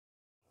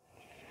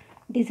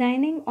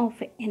Designing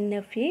of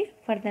NFA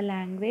for the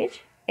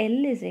language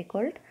L is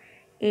equal to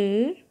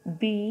A,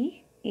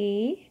 B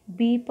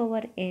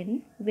power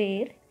n,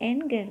 where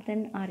n greater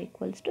than or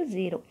equals to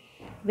 0,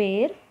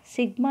 where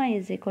sigma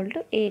is equal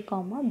to A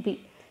comma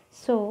B.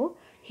 So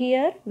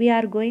here we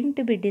are going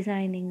to be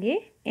designing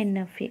a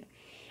NFA.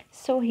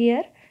 So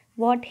here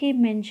what he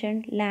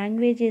mentioned,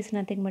 language is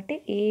nothing but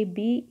a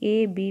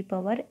b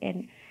power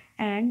n,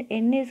 and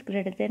n is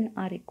greater than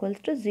or equals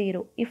to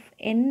 0 if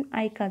n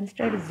I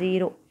consider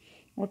 0,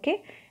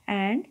 okay,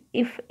 and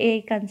if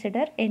I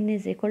consider n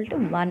is equal to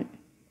 1,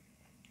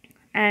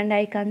 and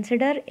I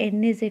consider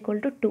n is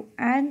equal to 2,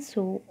 and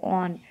so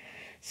on.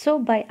 So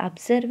by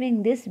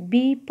observing this,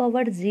 b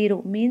power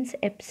 0 means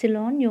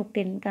epsilon you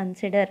can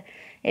consider.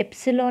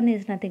 Epsilon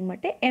is nothing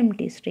but a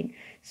empty string.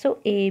 So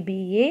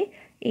AB,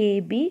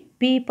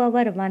 b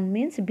power 1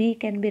 means b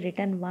can be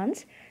written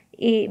once.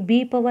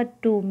 B power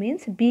 2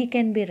 means b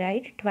can be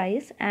written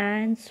twice,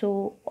 and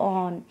so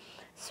on.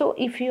 So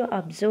if you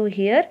observe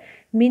here,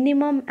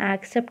 minimum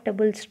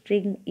acceptable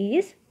string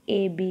is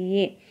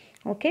ABA.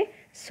 Okay,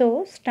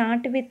 so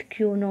start with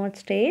Q naught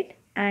state,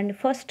 and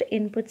first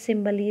input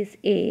symbol is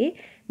A,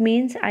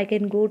 means I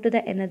can go to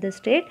the another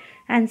state,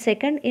 and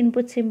second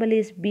input symbol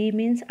is B,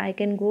 means I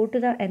can go to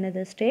the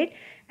another state,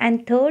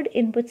 and third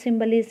input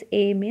symbol is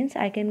A, means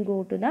I can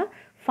go to the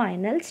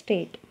final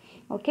state.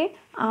 Okay,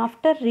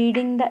 after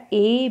reading the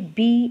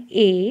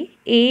ABA,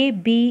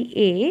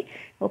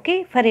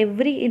 okay, for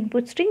every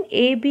input string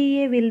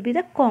ABA will be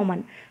the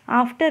common.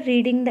 After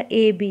reading the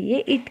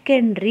ABA, it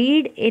can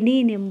read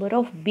any number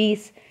of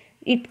B's.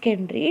 It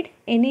can read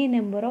any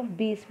number of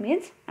B's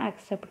means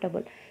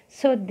acceptable.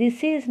 So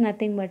this is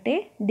nothing but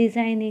a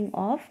designing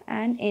of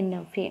an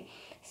NFA.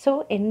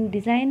 So in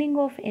designing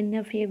of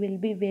NFA will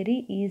be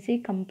very easy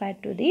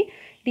compared to the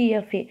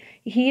DFA.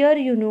 Here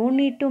you no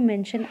need to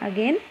mention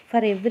again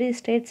for every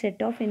state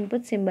set of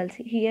input symbols.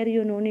 Here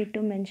you no need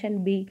to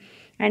mention B,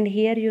 and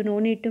here you no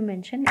need to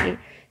mention A.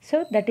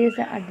 So that is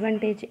the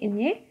advantage in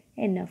a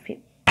NFA.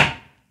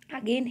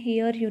 Again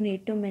here you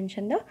need to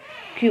mention the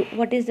Q.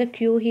 What is the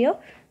Q here?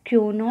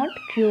 Q0,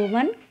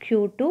 Q1,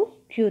 Q2,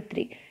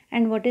 Q3.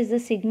 And what is the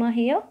sigma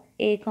here?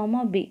 A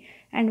comma B.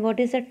 And what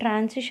is the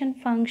transition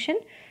function?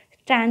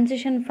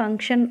 Transition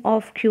function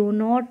of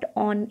Q0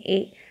 on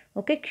A.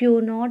 Okay,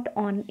 Q0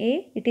 on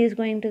A, it is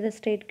going to the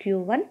state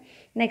Q1.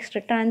 Next,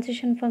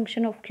 transition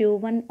function of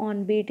Q1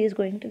 on B, it is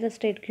going to the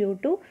state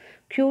Q2.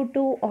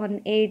 Q2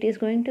 on A, it is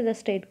going to the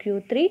state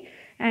Q3.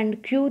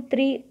 And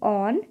Q3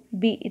 on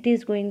B, it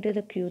is going to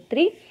the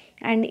Q3.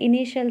 And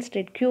initial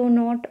state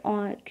Q0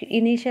 on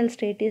initial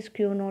state is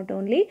Q0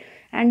 only,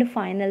 and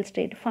final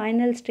state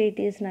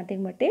is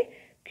nothing but a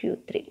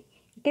Q3.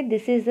 Okay,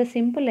 this is the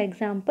simple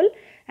example,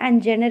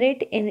 and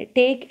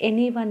take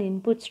any one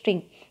input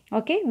string,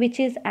 okay, which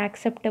is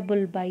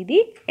acceptable by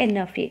the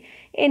NFA.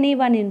 Any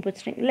one input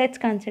string. Let's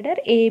consider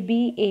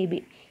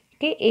AB.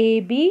 Okay,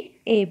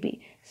 AB.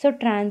 So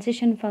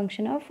transition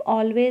function of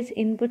always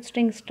input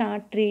string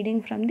start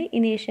reading from the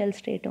initial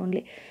state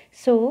only.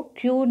 So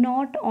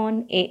Q0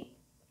 on A.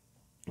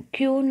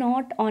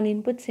 Q0 on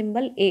input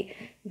symbol A.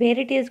 Where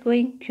it is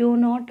going?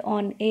 Q0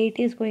 on A, it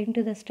is going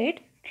to the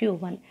state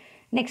Q1.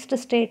 Next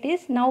state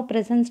is, now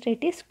present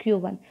state is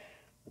Q1.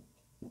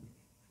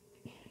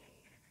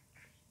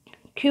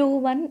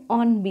 Q1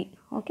 on B.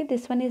 Okay,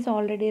 this one is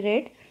already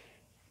read.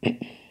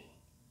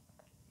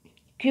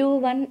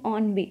 Q1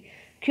 on B.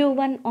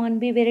 Q1 on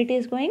B, where it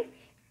is going?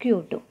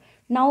 Q2.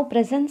 Now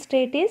present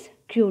state is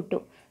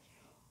Q2.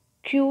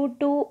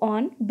 Q2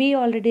 on B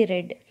already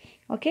read.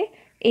 Okay,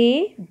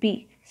 A,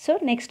 B. So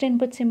next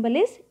input symbol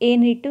is A,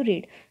 need to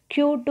read.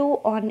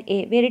 Q2 on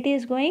A, where it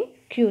is going?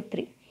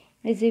 Q3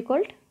 is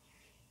equal to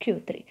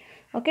Q3.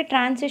 Okay,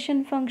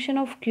 transition function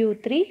of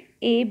Q3,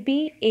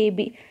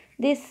 AB.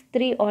 This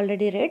 3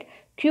 already read.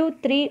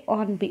 Q3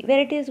 on B, where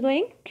it is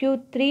going?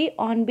 Q3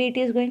 on B, it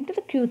is going to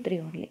the Q3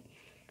 only.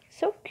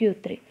 So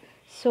Q3.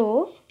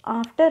 So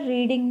after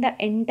reading the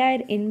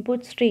entire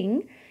input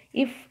string,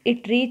 if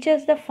it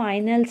reaches the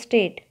final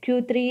state,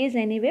 Q3 is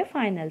anyway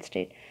final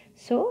state.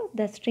 So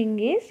the string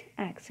is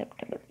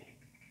acceptable.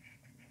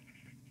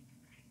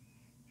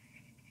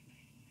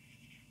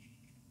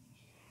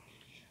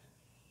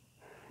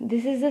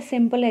 This is a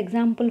simple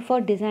example for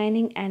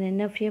designing an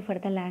NFA for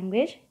the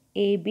language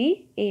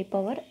A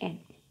power n.